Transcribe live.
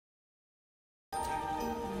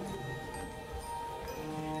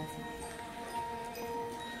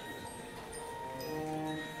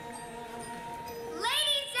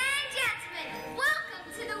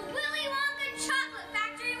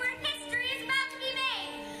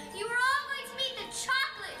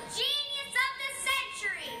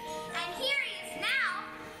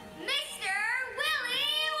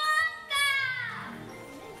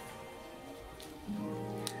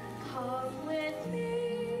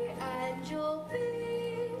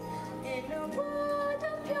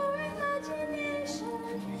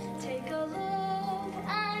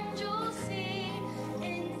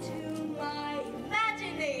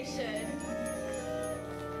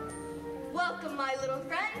Welcome, my little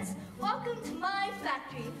friends. Welcome to my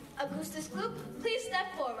factory. Augustus Gloop, please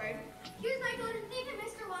step forward. Here's my golden ticket,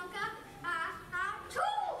 Mr. Wonka. He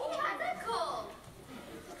has a cold.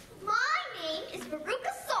 My name is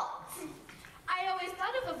Veruca Salt. I always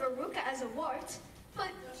thought of a verruca as a wart, but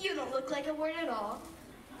you don't look like a wart at all.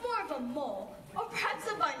 More of a mole, or perhaps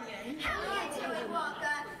a bunion. How you doing,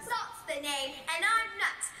 Wonka? Salt's the name, and I'm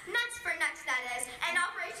nuts. Nuts for nuts, that is. An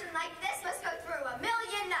operation like this must go through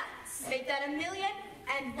 1,000,000 nuts. Make that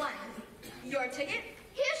 1,000,001. Your ticket?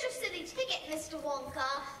 Here's your city ticket, Mr.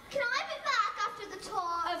 Wonka. Can I be back after the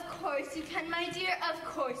tour? Of course you can, my dear. Of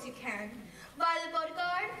course you can. Violet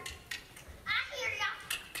Beauregard? I hear ya.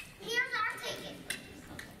 Here's our ticket.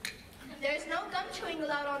 There's no gum chewing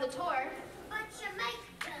allowed on the tour. But you make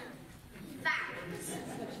them. Vows.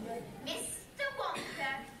 Mr.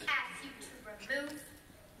 Wonka asks you to remove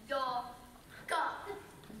your gum.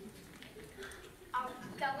 Are we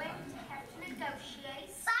going to have to negotiate?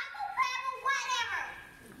 Whatever.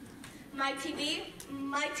 My TV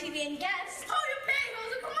and guest. Hold your pig,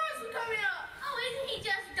 there's a commercial coming up. Oh, isn't he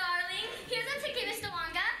just darling? Here's a ticket, Mr.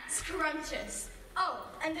 Wonka. Scrumptious. Oh,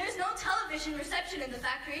 and there's no television reception in the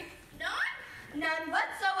factory. None? None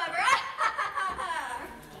whatsoever.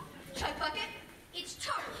 Chuck Bucket? It's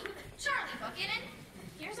Charlie Bucket, and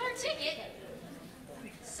here's our ticket.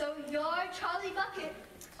 So you're Charlie Bucket.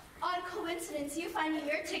 Odd coincidence, you finding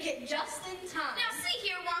your ticket just in time. Now see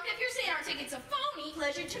here, Wonka, if you're saying our ticket's a phony.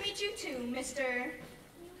 Pleasure to meet you too, Mr.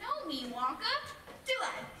 You know me, Wonka. Do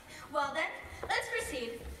I? Well then, let's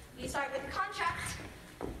proceed. We start with the contract.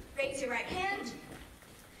 Raise your right hand.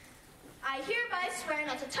 I hereby swear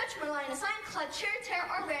not to touch, malign, assign, clutch, share, tear,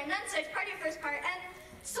 or wear none such part of your first part, and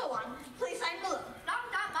so on. Please sign below.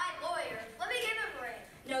 Not my lawyer. Let me give him a ring.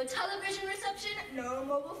 No television reception, no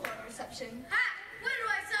mobile phone reception. Ha! When do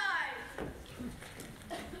I sign?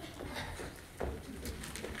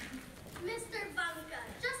 Mr. Wonka,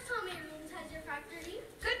 just how many rooms has your factory?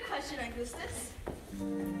 Good question, Augustus.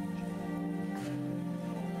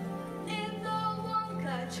 In the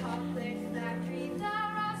Wonka Chocolate Factory, there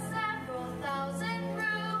are several thousand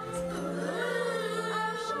rooms.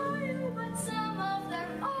 I'll show you what some of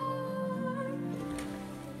them are.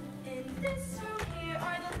 In this room here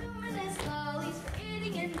are the luminous lollies for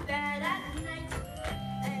eating in bed at night.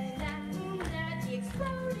 And in that room there, the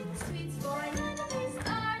exploding sweets for enemies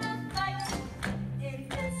start a fight. In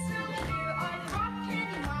this room here are the rock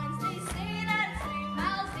candy mines. They say that it's 3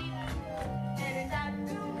 miles deep. And in that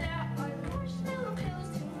room there are marshmallow pills.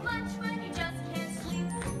 Too much when you just can't sleep.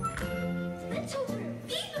 Little room.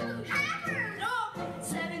 Big room. Half room. No.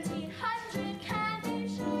 1,700 candy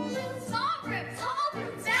showrooms. Small rooms. Tall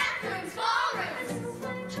rooms. Bathrooms. Ballrooms. And so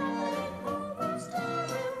many chocolate almost all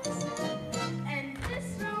rooms. And this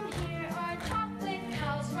room here are chocolate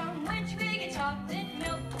cows from which we get chocolate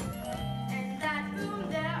milk. And that room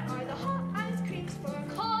there are the hot ice creams for a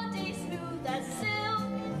cold day smooth as silk.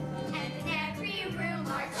 And in every room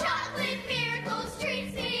are chocolate miracles,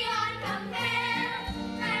 treats beyond compare,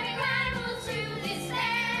 driving rivals to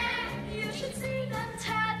despair. You should see them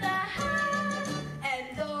tear the hair. And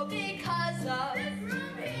though because of This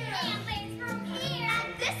room here. And this room here. And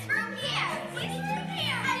this room here. This room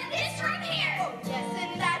here. And this room here. oh yes,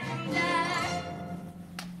 in that room there.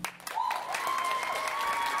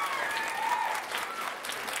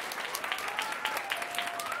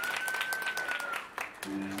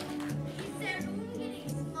 Is their room getting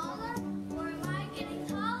smaller, or am I getting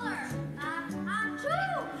taller?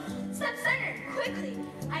 True. Step center, quickly.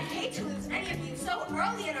 I hate to lose any of you so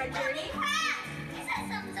early in our journey. Is that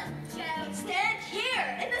some joke? Stand here,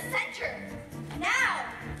 in the center. Now,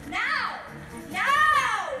 now, now!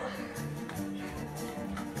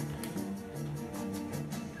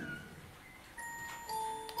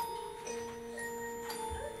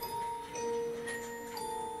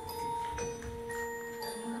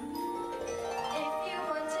 If you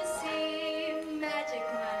want to see magic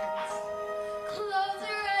nuts, close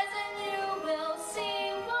your eyes and you will see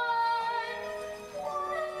one.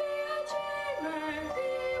 Wanna be a dreamer,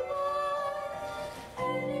 be one.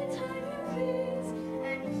 Anytime you please,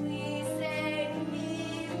 and please say me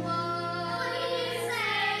one. Please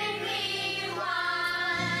say me one.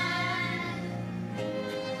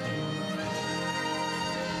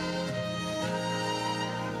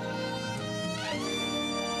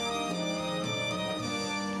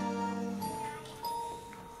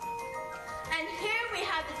 And here we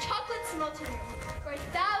have the chocolate smelting room, where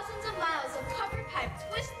thousands of miles of copper pipe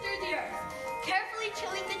twist through the earth, carefully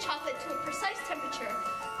chilling the chocolate to a precise temperature,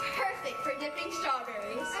 perfect for dipping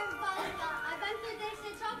strawberries. And Wonka, I bet Why would they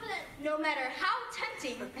say chocolate? No matter how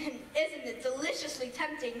tempting, and isn't it deliciously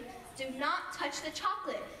tempting, do not touch the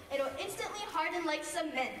chocolate. It'll instantly harden like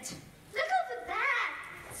cement. Look over that!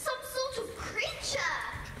 Some sort of creature!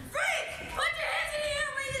 Freak! Put your hands in the air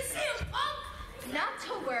when you see him, punk! Not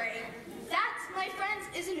to worry. That, my friends,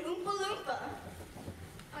 is an Oompa Loompa.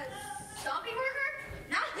 A zombie worker?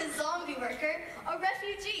 Not a zombie worker, a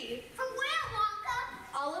refugee. From where, Wonka?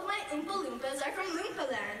 All of my Oompa Loompas are from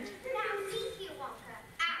Loompa-land. Now see here, Wonka.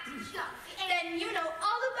 Act sharp. Then you know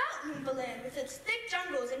all about Loompa-land, with its thick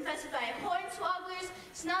jungles infested by hornswogglers,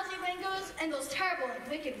 snazzy wangos, and those terrible and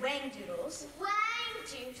wicked wangdoodles.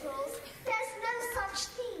 Wang-doodles? There's no such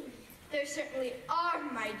thing. There certainly are,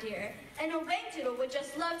 my dear, and a wangdoodle would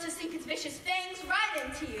just love to sink its vicious fangs right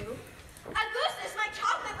into you. Augustus, my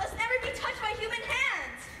chocolate must never be touched by human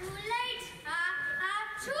hands! Too late.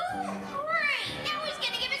 Too great. Now he's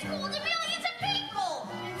gonna give his cool to millions of people.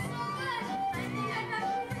 It's so good. I think I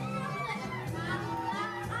have to chocolate.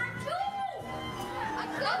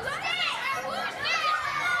 Augustus!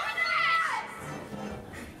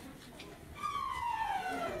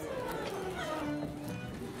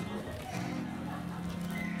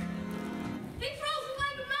 He frozen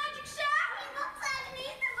like a magic shot! He looks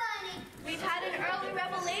underneath the bunny. We've had an early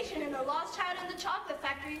revelation in the lost child in the chocolate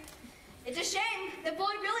factory. It's a shame. The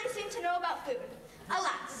boy really seemed to know about food.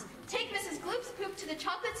 Alas, take Mrs. Gloop's poop to the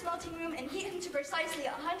chocolate smelting room and heat him to precisely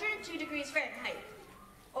 102 degrees Fahrenheit.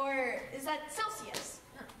 Or is that Celsius?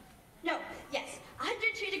 No, yes,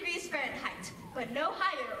 102 degrees Fahrenheit, but no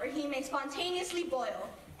higher or he may spontaneously boil.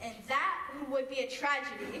 And that would be a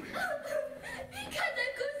tragedy. Because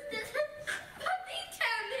Augustus puppy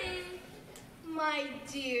tummy. My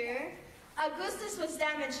dear, Augustus was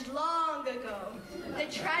damaged long ago. The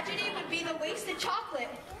tragedy would be the wasted chocolate.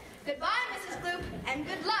 Goodbye, Mrs. Gloop, and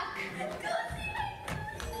good luck.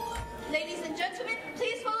 Ladies and gentlemen,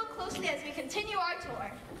 please follow closely as we continue our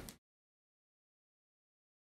tour.